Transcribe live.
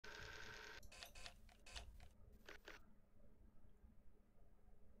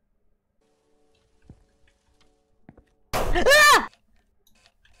Ah!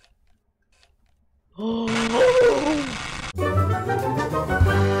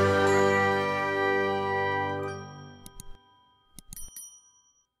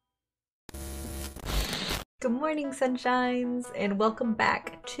 Good morning, sunshines, and welcome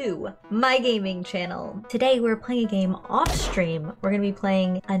back to my gaming channel. Today we're playing a game off stream. We're gonna be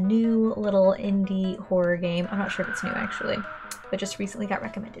playing a new little indie horror game. I'm not sure if it's new actually, but just recently got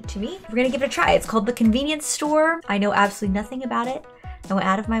recommended to me. We're gonna give it a try. It's called The Convenience Store. I know absolutely nothing about it. I went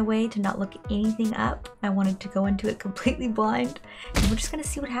out of my way to not look anything up. I wanted to go into it completely blind, and we're just gonna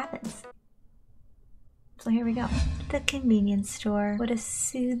see what happens. So here we go. The Convenience Store. What a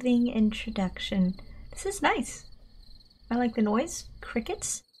soothing introduction. This is nice. I like the noise.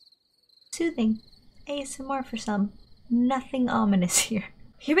 Crickets. Soothing. ASMR for some. Nothing ominous here.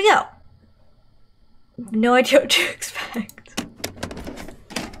 Here we go. No idea what to expect.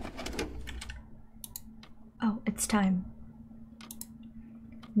 Oh, it's time.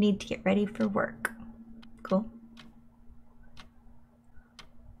 Need to get ready for work. Cool.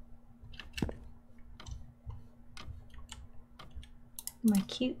 My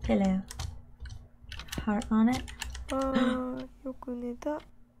cute pillow. Heart on it.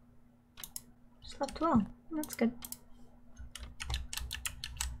 Slept well. That's good.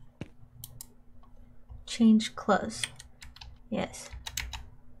 Change clothes. Yes.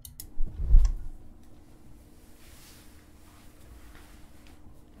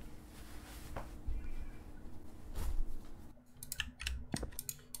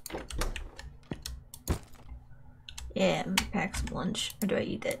 Yeah, I'm gonna pack some lunch. Or do I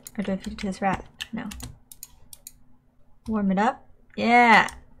eat it? Or do I feed it to this rat? No. Warm it up? Yeah!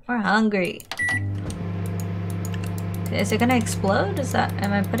 We're hungry. Is it gonna explode?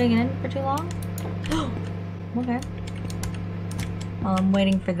 Am I putting it in for too long? Okay. While I'm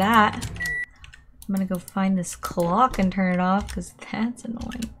waiting for that, I'm gonna go find this clock and turn it off because that's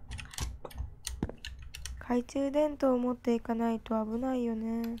annoying. Gotta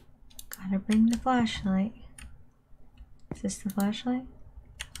bring the flashlight. Is this the flashlight?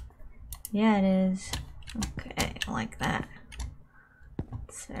 Yeah, it is. Okay, I like that.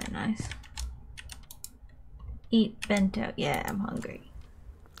 It's very nice. Eat bento. Yeah, I'm hungry.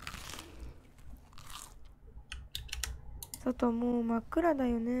 It's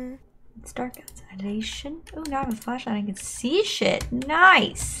dark outside. Oh, now I have a flashlight. I can see shit.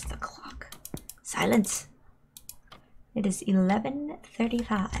 Nice. The clock. Silence. It is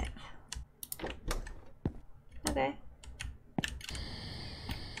 11:35. Okay.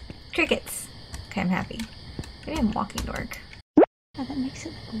 Crickets. Okay, I'm happy. Maybe I'm walking to work. Oh, that makes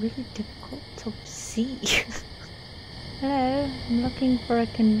it really difficult to see. Hello, I'm looking for a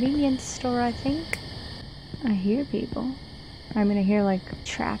convenience store, I think. I hear people. I mean, I hear like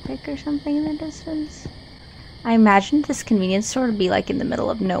traffic or something in the distance. I imagined this convenience store to be like in the middle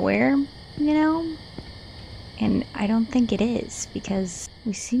of nowhere, you know? And I don't think it is, because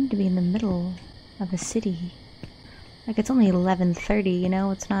we seem to be in the middle of a city. Like, it's only 11:30, you know?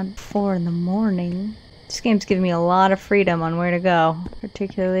 It's not 4 in the morning. This game's giving me a lot of freedom on where to go,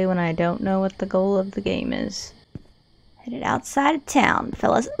 particularly when I don't know what the goal of the game is. Headed outside of town,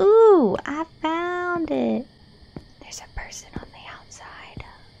 fellas. Ooh, I found it. There's a person on the outside.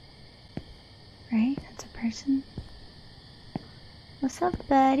 Right? That's a person. What's up,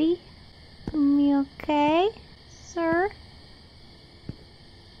 buddy? You okay, sir?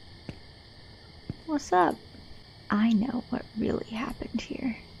 What's up? I know what really happened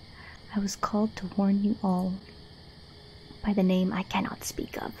here. I was called to warn you all by the name I cannot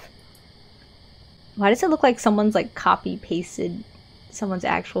speak of. Why does it look like someone's like copy-pasted someone's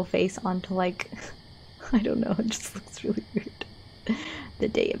actual face onto like, I don't know, it just looks really weird. The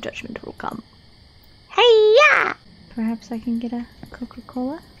day of judgment will come. Hey, yeah! Perhaps I can get a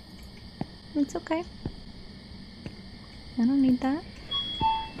Coca-Cola? It's okay. I don't need that.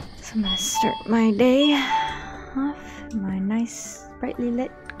 So I'm gonna start my day off in my nice, brightly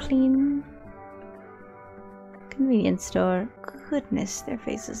lit, clean convenience store. Goodness, their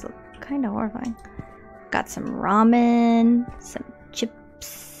faces look kind of horrifying. Got some ramen, some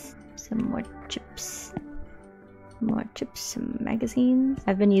chips, some more chips, some magazines.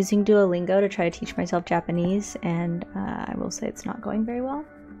 I've been using Duolingo to try to teach myself Japanese, and I will say it's not going very well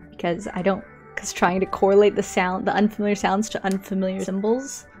because trying to correlate the unfamiliar sounds to unfamiliar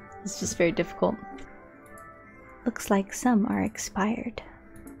symbols is just very difficult. Looks like some are expired.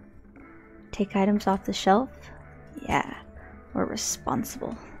 Take items off the shelf? Yeah, we're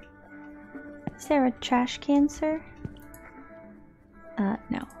responsible. Is there a trash can, sir?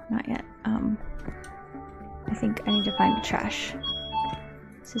 No, not yet. I think I need to find trash.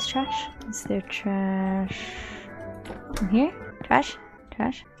 Is this trash? Is there trash? In here? Trash?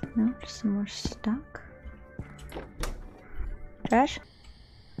 Trash? No, just some more stock. Trash?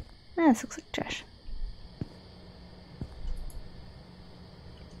 Ah, this looks like trash.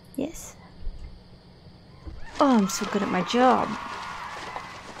 Yes. Oh, I'm so good at my job.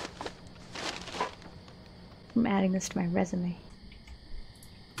 I'm adding this to my resume.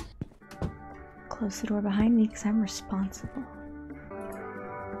 Close the door behind me because I'm responsible.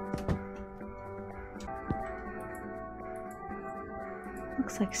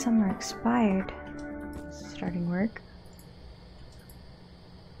 Looks like some are expired. Starting work.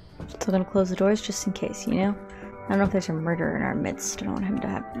 Still gonna close the doors just in case, you know? I don't know if there's a murderer in our midst. I don't want him to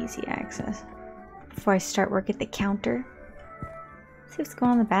have easy access. Before I start work at the counter, see what's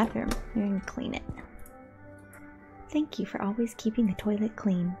going on in the bathroom. Maybe I can clean it. Thank you for always keeping the toilet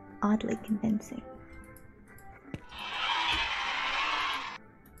clean. Oddly convincing.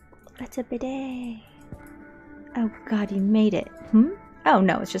 That's a bidet. Oh god, you made it. Oh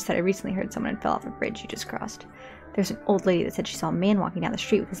no, it's just that I recently heard someone fell off a bridge you just crossed. There's an old lady that said she saw a man walking down the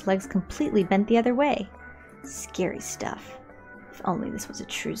street with his legs completely bent the other way. Scary stuff. If only this was a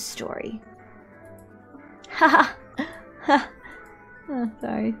true story. Haha! Ha! Oh,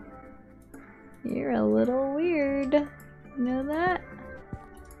 sorry. You're a little weird. Know that?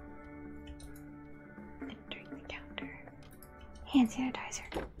 Entering the counter. Hand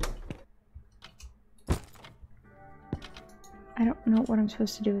sanitizer. I don't know what I'm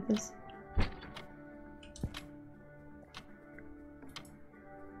supposed to do with this.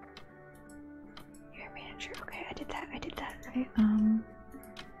 You're a manager. Okay, I did that.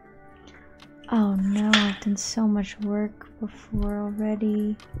 Oh no, I've done so much work before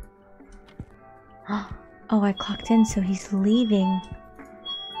already. Oh, I clocked in, so he's leaving.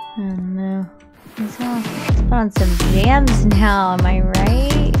 Oh no. He's off. Let's put on some jams now, am I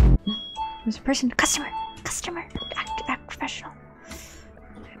right? There's a person. Customer! Act professional.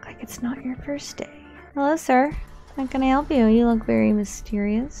 Act like it's not your first day. Hello, sir. How can I help you? You look very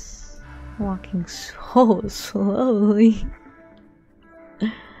mysterious. Walking so slowly.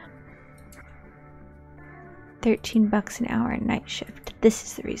 $13 an hour night shift. This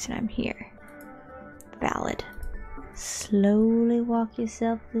is the reason I'm here. Valid. Slowly walk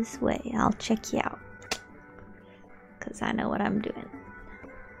yourself this way. I'll check you out. Because I know what I'm doing.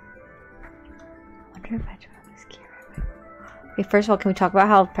 I wonder if I turn on this camera. Okay, first of all, can we talk about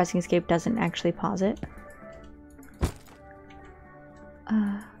how pressing escape doesn't actually pause it?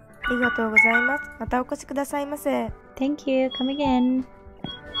 Thank you. Come again.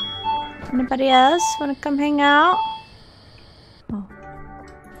 Anybody else want to come hang out? Oh.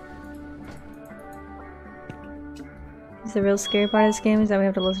 Is the real scary part of this game is that we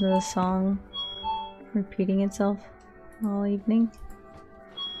have to listen to the song repeating itself all evening?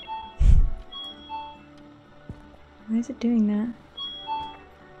 Why is it doing that?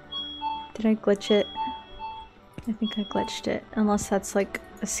 Did I glitch it? I think I glitched it. Unless that's like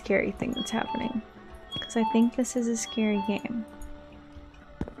a scary thing that's happening. Because I think this is a scary game.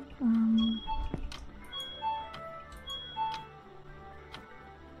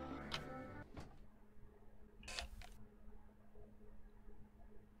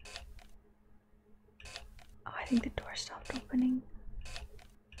 Oh, I think the door stopped opening.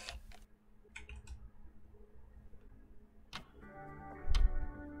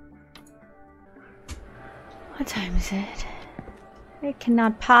 What time is it? It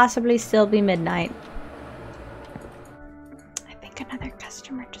cannot possibly still be midnight. I think another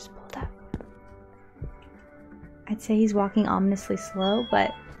customer just pulled up. I'd say he's walking ominously slow,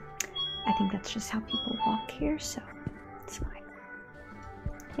 but I think that's just how people walk here, so it's fine.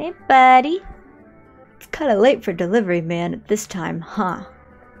 Hey, buddy. It's kind of late for delivery, man, at this time, huh?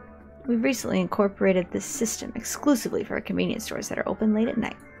 We've recently incorporated this system exclusively for convenience stores that are open late at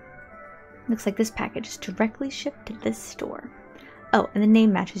night. Looks like this package is directly shipped to this store. Oh, and the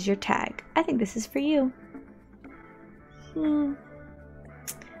name matches your tag. I think this is for you.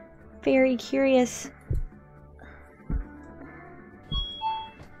 Very curious.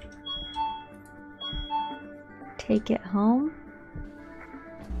 Take it home.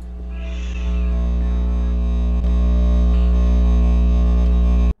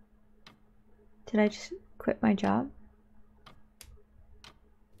 Did I just quit my job?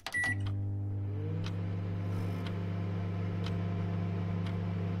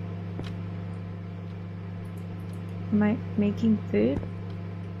 Am I making food?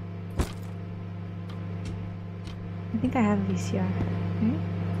 I think I have a VCR, right?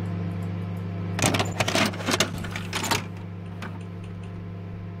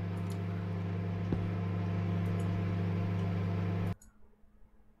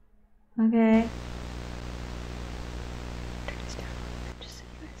 Okay.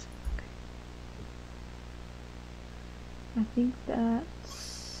 I think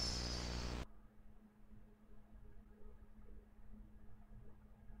that's...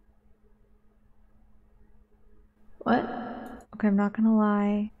 What? Okay, I'm not gonna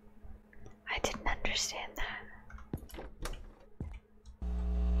lie. I didn't understand that.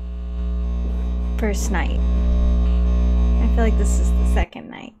 First night. I feel like this is the second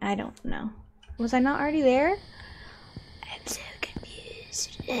night. I don't know. Was I not already there? I'm so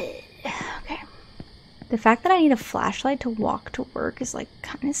confused. Okay. The fact that I need a flashlight to walk to work is like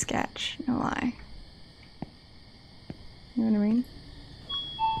kind of sketch. No lie. You know what I mean?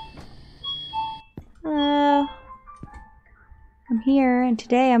 Hello. I'm here, and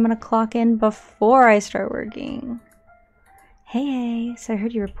today I'm gonna clock in before I start working. Hey, so I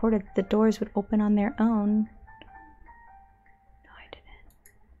heard you reported the doors would open on their own. No, I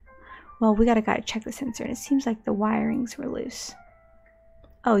didn't. Well, we got a guy to check the sensor, and it seems like the wirings were loose.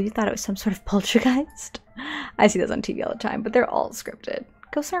 Oh, you thought it was some sort of poltergeist? I see those on TV all the time, but they're all scripted.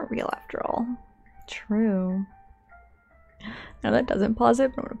 Ghosts aren't real after all. True. No, that doesn't pause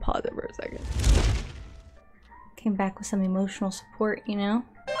it, but I'm gonna pause it for a second. Came back with some emotional support, you know?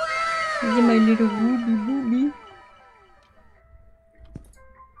 These are my little booby.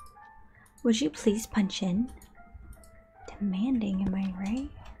 Would you please punch in? Demanding, am I right?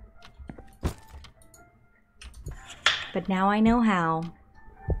 But now I know how.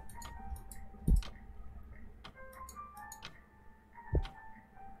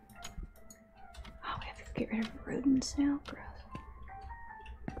 Oh, we have to get rid of rodents now? Gross.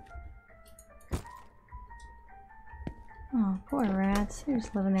 Oh, poor rats. They're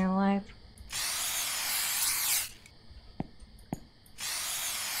just living their life.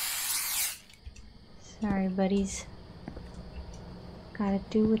 Sorry, buddies. Gotta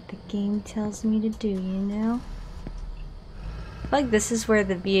do what the game tells me to do, you know? I feel like this is where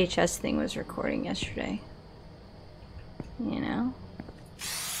the VHS thing was recording yesterday. You know?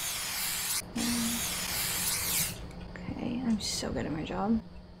 Okay, I'm so good at my job.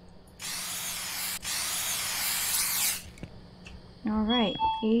 Alright,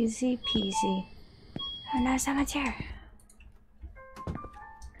 easy peasy. Oh no, someone's here.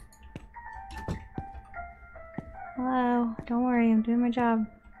 Hello, don't worry, I'm doing my job.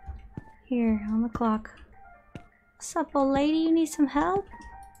 Here, on the clock. What's up, old lady? You need some help?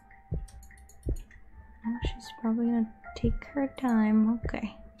 Oh, she's probably gonna take her time.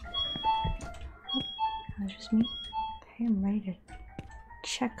 Okay. Oh, that's just me. Okay, I'm ready to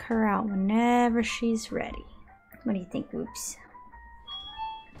check her out whenever she's ready. What do you think, Oops?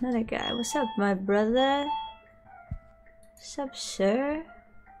 Another guy. What's up, my brother? What's up, sir?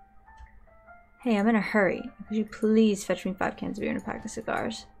 Hey, I'm in a hurry. Could you please fetch me 5 cans of beer and a pack of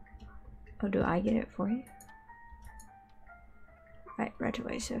cigars? Oh, do I get it for you? Right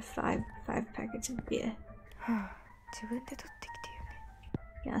away, so five packets of beer. Yeah,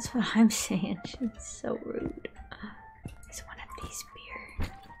 that's what I'm saying. She's so rude. Is one of these beer?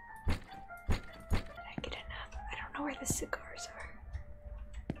 Did I get enough? I don't know where the cigars are.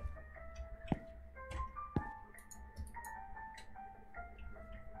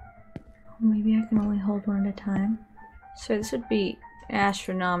 Maybe I can only hold one at a time. So this would be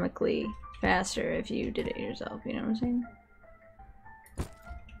astronomically faster if you did it yourself, you know what I'm saying?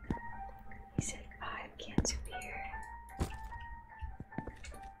 He said 5 cans of beer.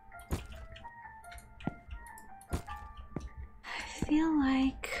 I feel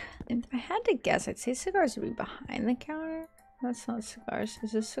like, if I had to guess, I'd say cigars would be behind the counter. That's not cigars.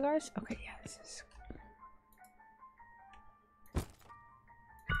 Is this cigars? Okay, yeah, this is cigars.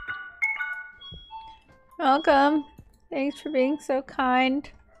 Welcome. Thanks for being so kind.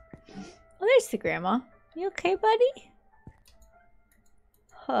 Oh, there's the grandma. You okay, buddy?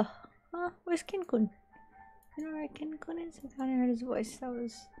 Huh. Where's Ken-kun? You know where Ken-kun is? I thought I heard his voice.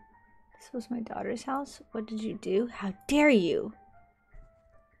 This was my daughter's house. What did you do? How dare you?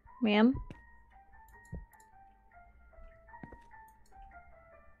 Ma'am?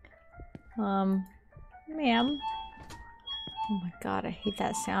 Ma'am? Oh my god, I hate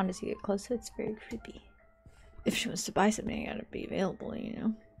that sound as you get closer. It's very creepy. If she wants to buy something, I gotta be available, you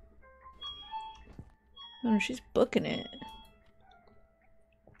know? Oh, she's booking it.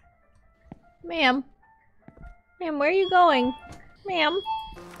 Ma'am. Ma'am, where are you going? Ma'am.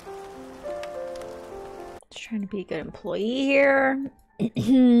 Just trying to be a good employee here. Let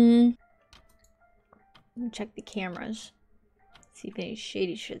me check the cameras. See if any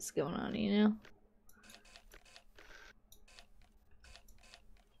shady shit's going on, you know?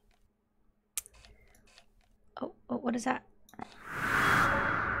 Oh, what is that?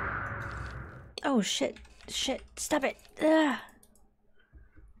 Oh, shit. Shit. Stop it. Ugh.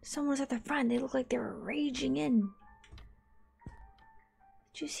 Someone was at the front. They look like they were raging in.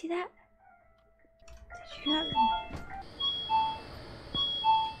 Did you see that? Did you not?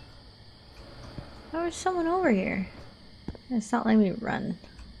 Oh, there's someone over here. It's not letting me run.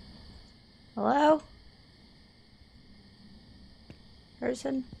 Hello?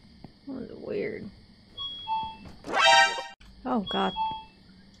 Person? That was weird. Oh god.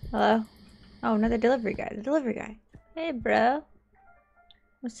 Hello? Oh, another delivery guy. The delivery guy. Hey, bro.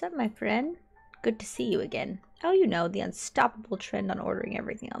 What's up, my friend? Good to see you again. Oh, you know, the unstoppable trend on ordering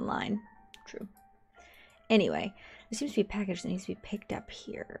everything online. True. Anyway, there seems to be a package that needs to be picked up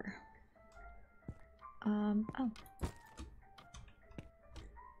here. Oh.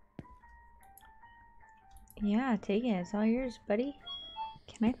 Yeah, take it. It's all yours, buddy.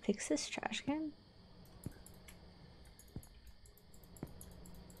 Can I fix this trash can?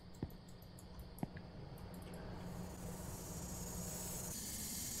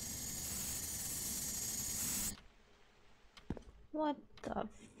 What the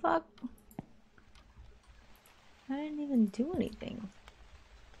fuck? I didn't even do anything.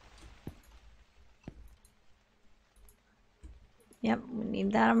 Yep, we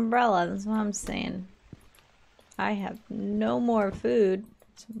need that umbrella. That's what I'm saying. I have no more food.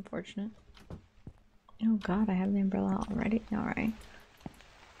 It's unfortunate. Oh god, I have the umbrella already? Alright.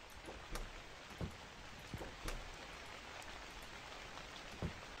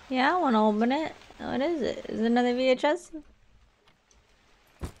 Yeah, I want to open it. What is it? Is it another VHS?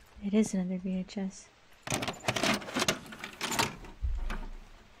 It is another VHS. I'm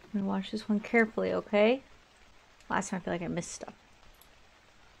gonna watch this one carefully, okay? Last time I feel like I missed stuff.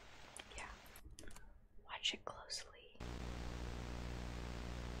 Yeah. Watch it closely.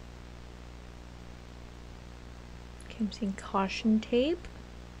 Okay, I'm seeing caution tape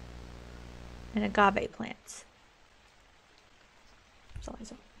and agave plants. That's all I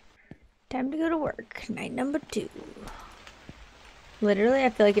saw. Time to go to work. Night number 2. Literally, I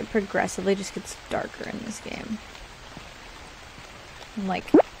feel like it progressively just gets darker in this game. I'm like,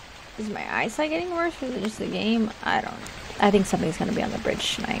 is my eyesight getting worse or is it just the game? I don't know. I think something's gonna be on the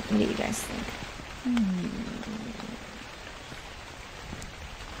bridge tonight. What do you guys think?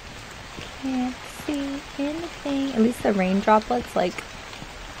 Can't see anything. At least the rain droplets like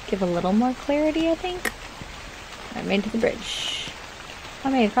give a little more clarity, I think. I made it to the bridge.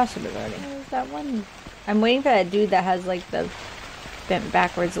 I made it across the bridge already. There's that one. I'm waiting for that dude that has like the bent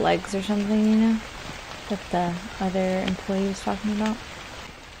backwards legs or something, you know? That the other employee was talking about.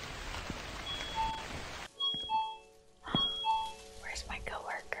 Where's my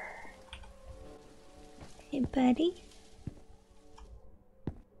coworker? Hey, buddy.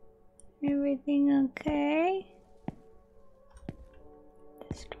 Everything okay?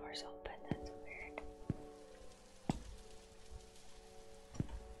 This door's open. That's weird.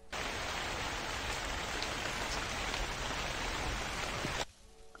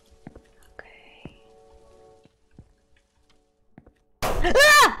 Okay.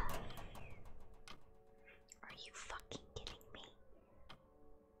 Ah! Are you fucking kidding me?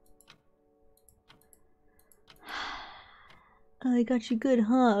 I got you good,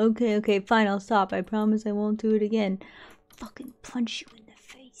 huh? Okay, okay, fine, I'll stop. I promise I won't do it again. Fucking punch you in the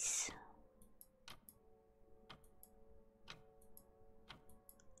face.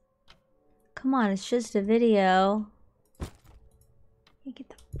 Come on, it's just a video. You get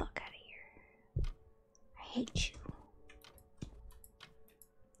the fuck out of here. I hate you.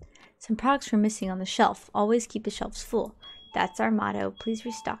 Some products were missing on the shelf. Always keep the shelves full. That's our motto. Please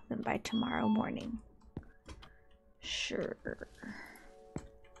restock them by tomorrow morning. Sure.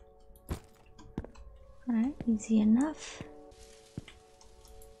 Alright, easy enough.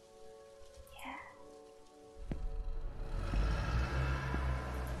 Yeah.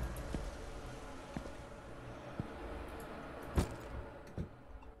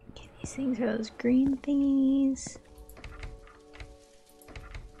 Okay, these things are those green thingies.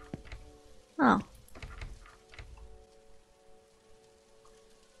 Oh.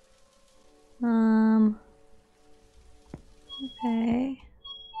 Okay.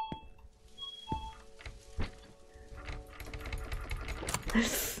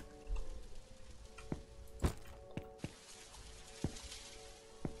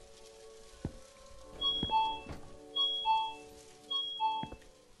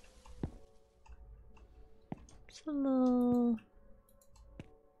 It's a little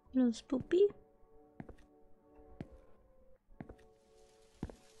spoopy.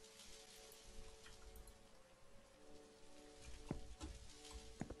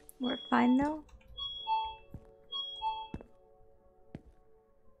 We're fine though.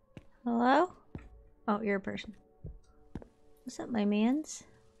 Hello? Oh, you're a person. What's up, my mans?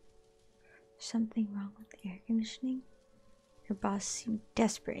 Something wrong with the air conditioning? Your boss seemed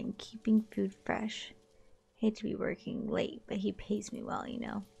desperate in keeping food fresh. Hate to be working late, but he pays me well, you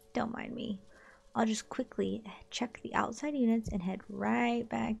know. Don't mind me. I'll just quickly check the outside units and head right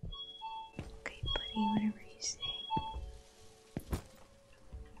back. Okay, buddy, whatever you say.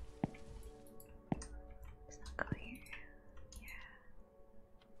 Let's not go here. Yeah.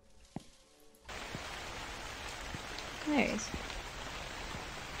 There he is.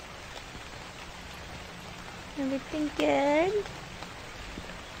 Everything good?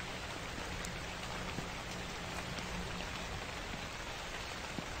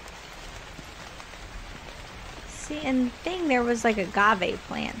 See, and the thing, there was like agave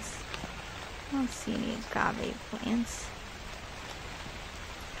plants. I don't see any agave plants.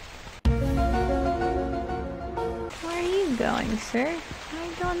 Where are you going, sir? How are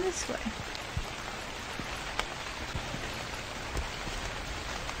you going this way?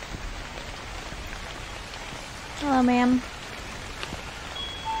 Hello, ma'am.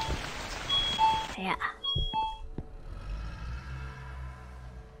 Yeah.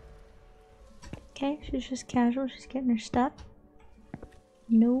 Okay, she's just casual. She's getting her stuff.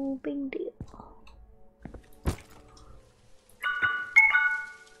 No big deal.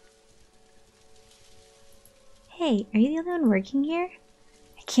 Hey, are you the only one working here?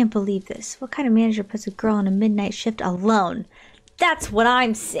 I can't believe this. What kind of manager puts a girl on a midnight shift alone? That's what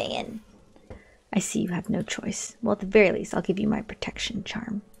I'm saying. I see you have no choice. Well, at the very least, I'll give you my protection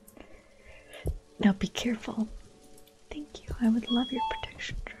charm. Now be careful. Thank you. I would love your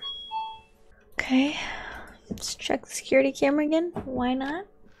protection charm. Okay. Let's check the security camera again. Why not?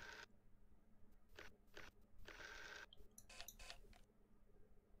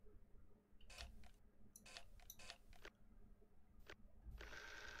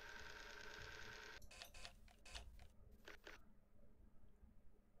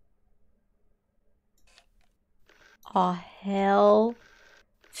 Oh, hell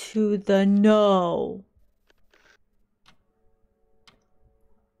to the no.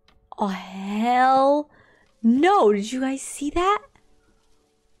 Oh, hell no. Did you guys see that?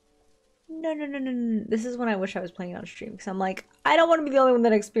 No, no, no, no, no. This is when I wish I was playing on stream, because I'm like, I don't want to be the only one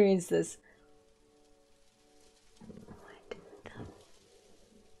that experienced this.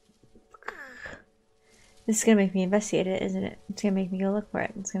 This is gonna make me investigate it, isn't it? It's gonna make me go look for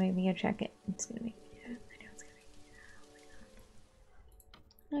it. It's gonna make me go check it. It's gonna make me do it. I know it's gonna make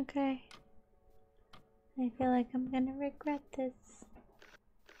me. Okay. I feel like I'm gonna regret this.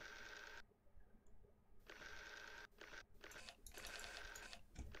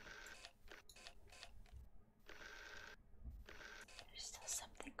 There's still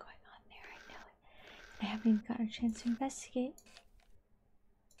something going on there, I know it. I haven't even gotten a chance to investigate.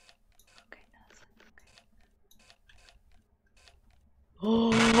 Okay, no, that's okay.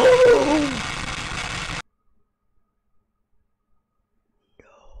 Oh!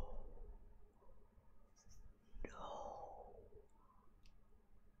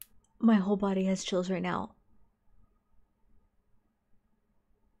 My whole body has chills right now.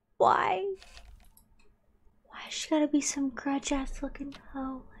 Why? Why has she gotta be some grudge ass looking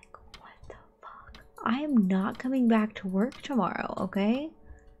hoe? Like, what the fuck? I am not coming back to work tomorrow, okay?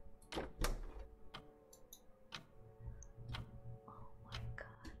 Oh my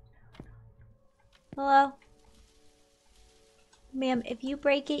god. Hello? Ma'am, if you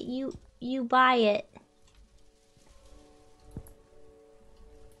break it, you buy it.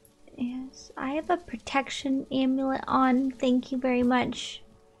 Yes, I have a protection amulet on. Thank you very much.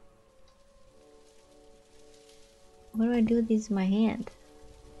 What do I do with these in my hand?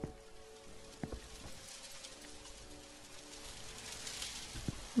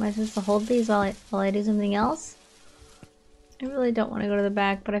 Am I supposed to hold these while I do something else? I really don't want to go to the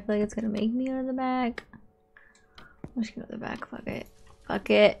back, but I feel like it's gonna make me go to the back. I'm just gonna go to the back. Fuck it.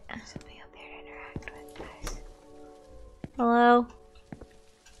 Fuck it. Something up there to interact with, guys. Hello?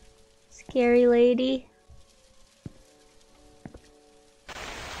 Scary lady.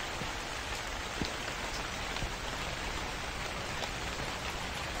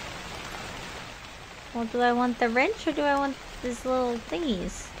 Well, do I want the wrench or do I want these little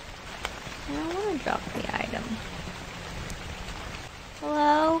thingies? I don't want to drop the item.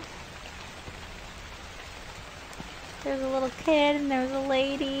 Hello? There's a little kid and there's a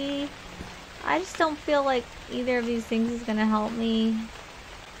lady. I just don't feel like either of these things is gonna help me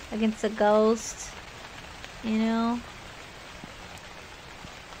against a ghost, you know?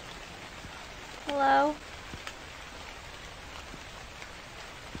 Hello?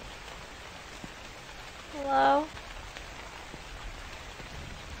 Hello?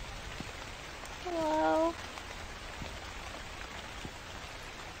 Hello?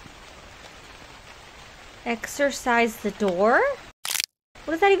 Exercise the door?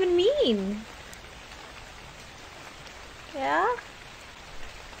 What does that even mean? Yeah?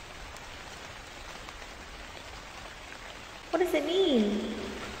 What does it mean?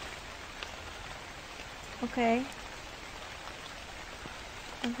 Okay.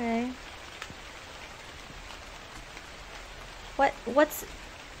 Okay. What's...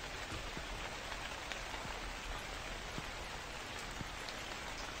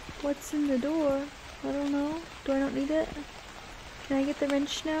 What's in the door? I don't know. Do I not need it? Can I get the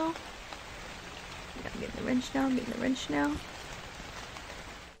wrench now? Yeah, I'm getting the wrench now. I'm getting the wrench now.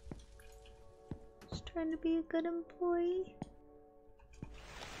 Just trying to be a good employee.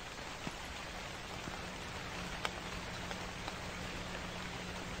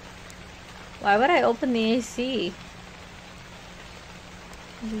 Why would I open the AC?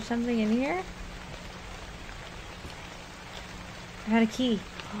 Is there something in here? I had a key.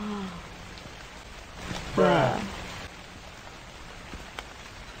 Bruh.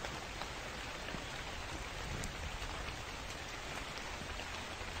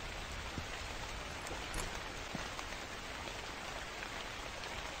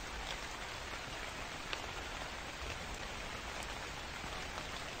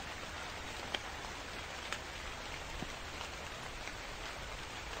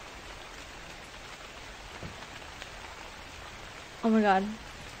 Oh my god.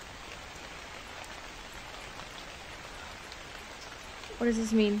 What does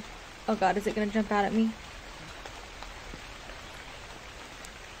this mean? Oh god, is it gonna jump out at me?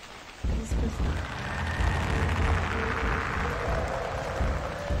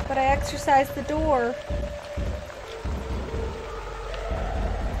 But I exercised the door.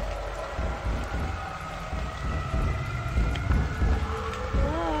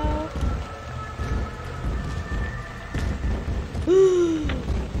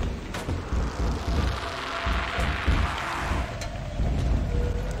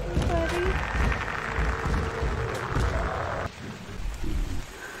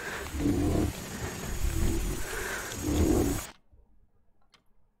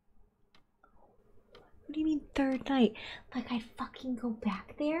 What do you mean third night? Like I fucking go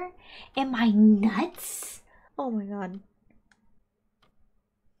back there? Am I nuts? Oh my god.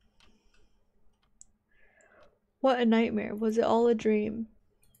 What a nightmare. Was it all a dream?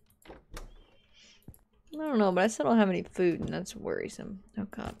 I don't know, but I still don't have any food and that's worrisome. Oh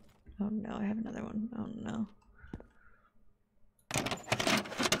god. Oh no, I have another one. Oh no.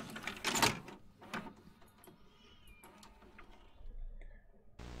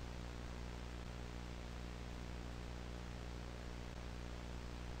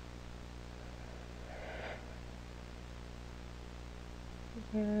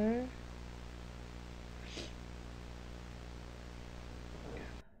 Okay.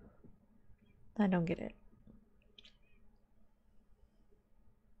 I don't get it.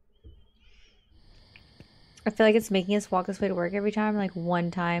 I feel like it's making us walk this way to work every time. Like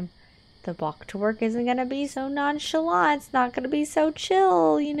one time the walk to work isn't gonna be so nonchalant. It's not gonna be so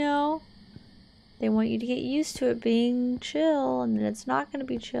chill, you know? They want you to get used to it being chill, and then it's not gonna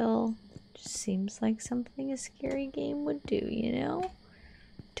be chill. Just seems like something a scary game would do, you know?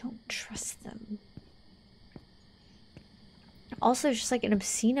 Don't trust them. Also, there's just like an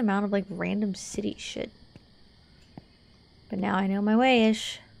obscene amount of like random city shit. But now I know my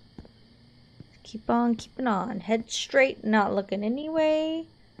way-ish. Keep on keeping on. Head straight, not looking any way.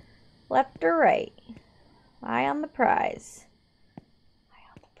 Left or right. Eye on the prize. Eye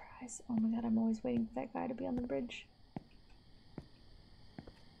on the prize. Oh my god, I'm always waiting for that guy to be on the bridge.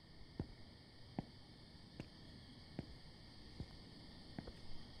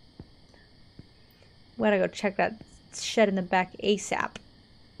 We gotta go check that shed in the back ASAP.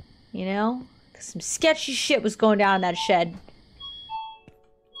 You know? Because some sketchy shit was going down in that shed.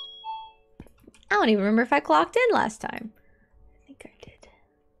 I don't even remember if I clocked in last time. I think I did.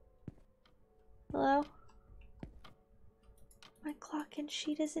 Hello? My clock-in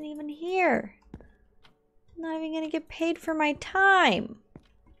sheet isn't even here. I'm not even gonna get paid for my time.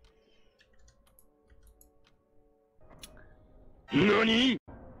 NANI?!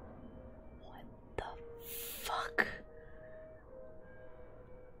 What the fuck?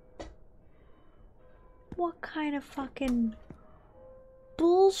 What kind of fucking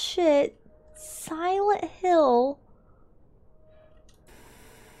bullshit Silent Hill?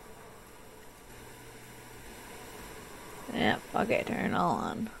 Yeah, fuck it, turn it all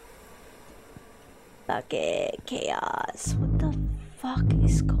on. Fuck it, chaos. What the fuck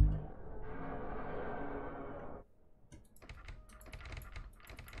is going on?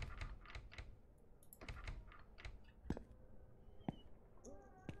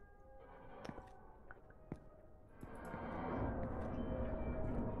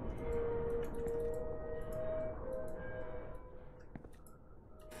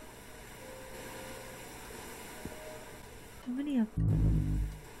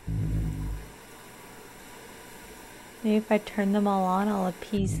 Maybe if I turn them all on, I'll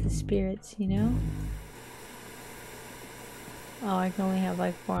appease the spirits, you know? Oh, I can only have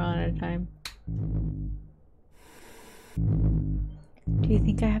like 4 on at a time. Do you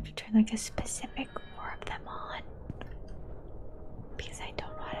think I have to turn like a specific 4 of them on? Because I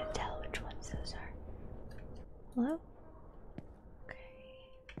don't know how to tell which ones those are. Hello? Okay.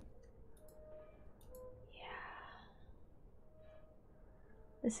 Yeah.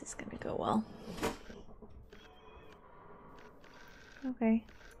 This is gonna go well. Okay.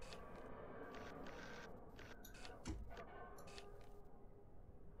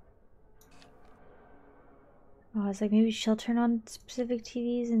 Oh, I was like, maybe she'll turn on specific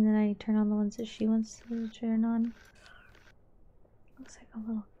TVs and then I turn on the ones that she wants to turn on. Looks like a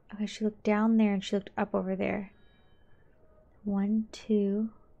little... Okay, she looked down there and she looked up over there. 1, 2...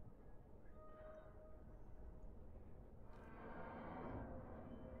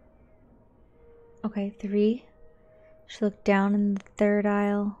 Okay, 3. She looked down in the 3rd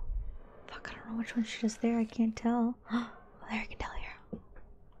aisle. Fuck, I don't know which one she does there. I can't tell. Oh, there, I can tell here.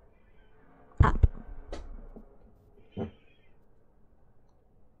 Up.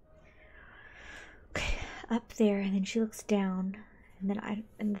 Okay, up there, and then she looks down. And then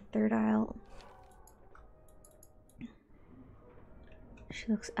in the 3rd aisle, she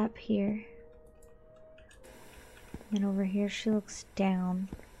looks up here. And then over here, she looks down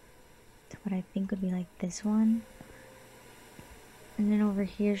to what I think would be like this one. And then over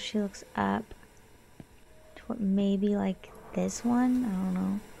here, she looks up to what may be like this one. I don't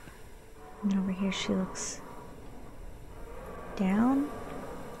know. And then over here, she looks down.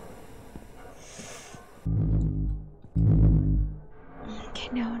 Okay,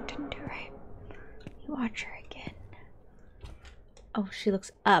 no, it didn't do right. You watch her again. Oh, she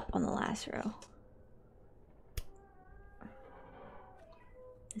looks up on the last row.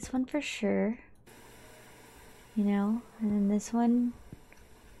 This one for sure. You know? And then this one,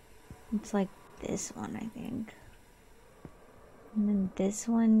 it's like this one, I think. And then this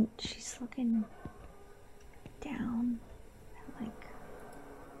one, she's looking down at like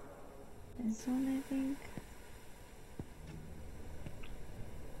this one, I think.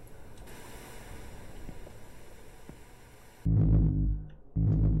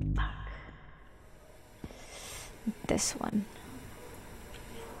 Fuck. This one.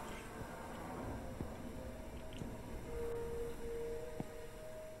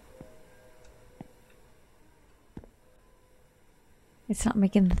 It's not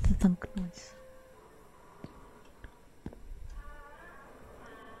making the thunk noise.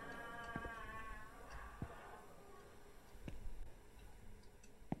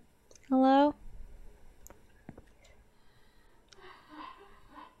 Hello?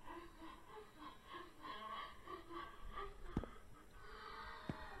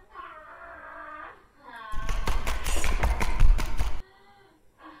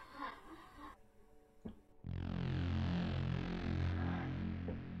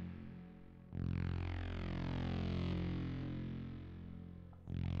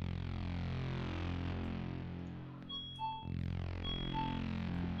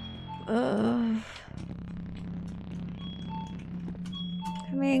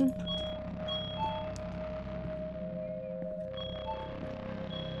 Coming.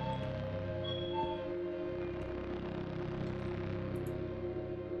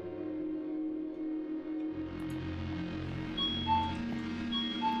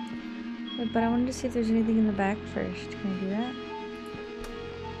 Wait, but I wanted to see if there's anything in the back first. Can I do that?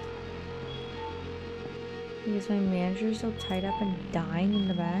 Because my manager's still tied up and dying in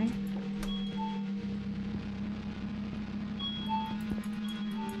the back.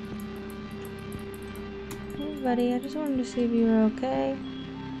 Hey buddy, I just wanted to see if you were okay.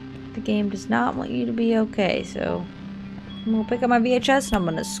 The game does not want you to be okay, so I'm gonna pick up my VHS and I'm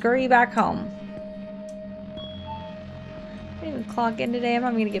gonna scurry back home. I didn't even clock in today, I'm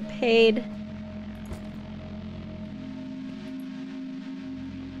not gonna get paid.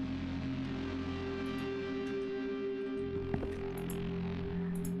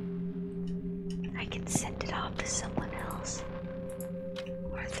 I can send it off to someone else.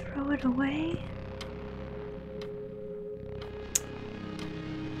 Or throw it away.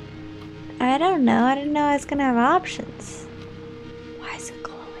 I don't know. I didn't know I was gonna have options. Why is it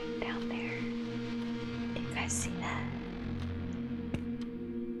glowing down there? Do you guys see that?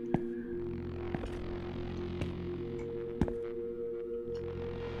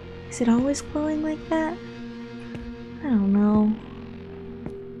 Is it always glowing like that? I don't know.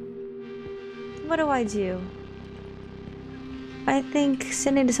 What do I do? I think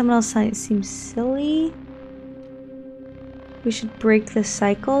sending to someone else seems silly. We should break the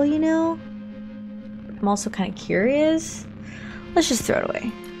cycle, you know? I'm also kind of curious. Let's just throw it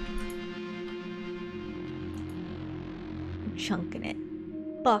away. I'm chunking it.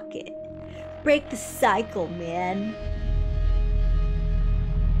 Fuck it. Break the cycle, man.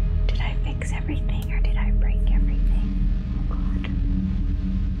 Did I fix everything or did I break everything? Oh god.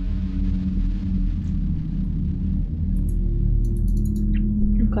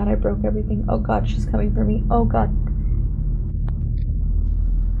 Oh god, I broke everything. Oh god, she's coming for me. Oh god.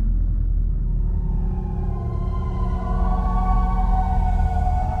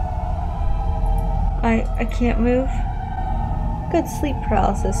 I can't move. Good sleep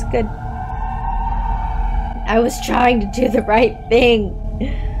paralysis. Good. I was trying to do the right thing.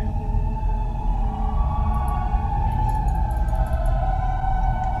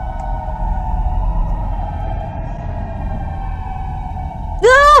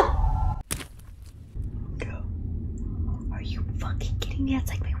 Ah! Are you fucking kidding me?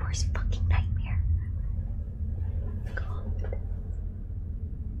 That's like my worst fucking nightmare. God.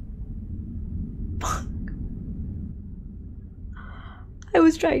 Fuck. I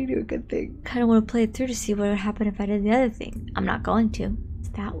was trying to do a good thing. Kind of want to play it through to see what would happen if I did the other thing. I'm not going to.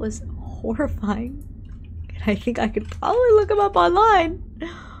 That was horrifying. And I think I could probably look them up online.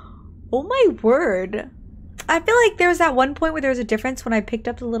 Oh my word. I feel like there was that one point where there was a difference when I picked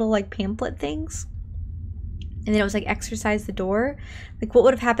up the little like pamphlet things. And then it was like exercise the door. Like what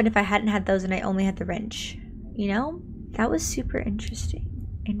would have happened if I hadn't had those and I only had the wrench? You know? That was super interesting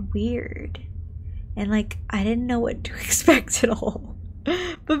and weird. And like I didn't know what to expect at all.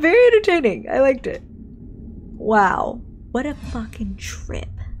 But very entertaining. I liked it. Wow. What a fucking trip.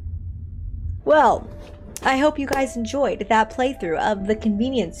 Well, I hope you guys enjoyed that playthrough of the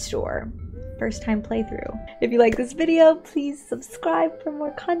convenience store. First time playthrough. If you like this video, please subscribe for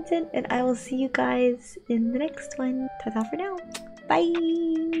more content and I will see you guys in the next one. Ta-ta for now. Bye.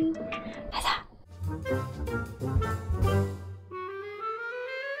 Ta-ta.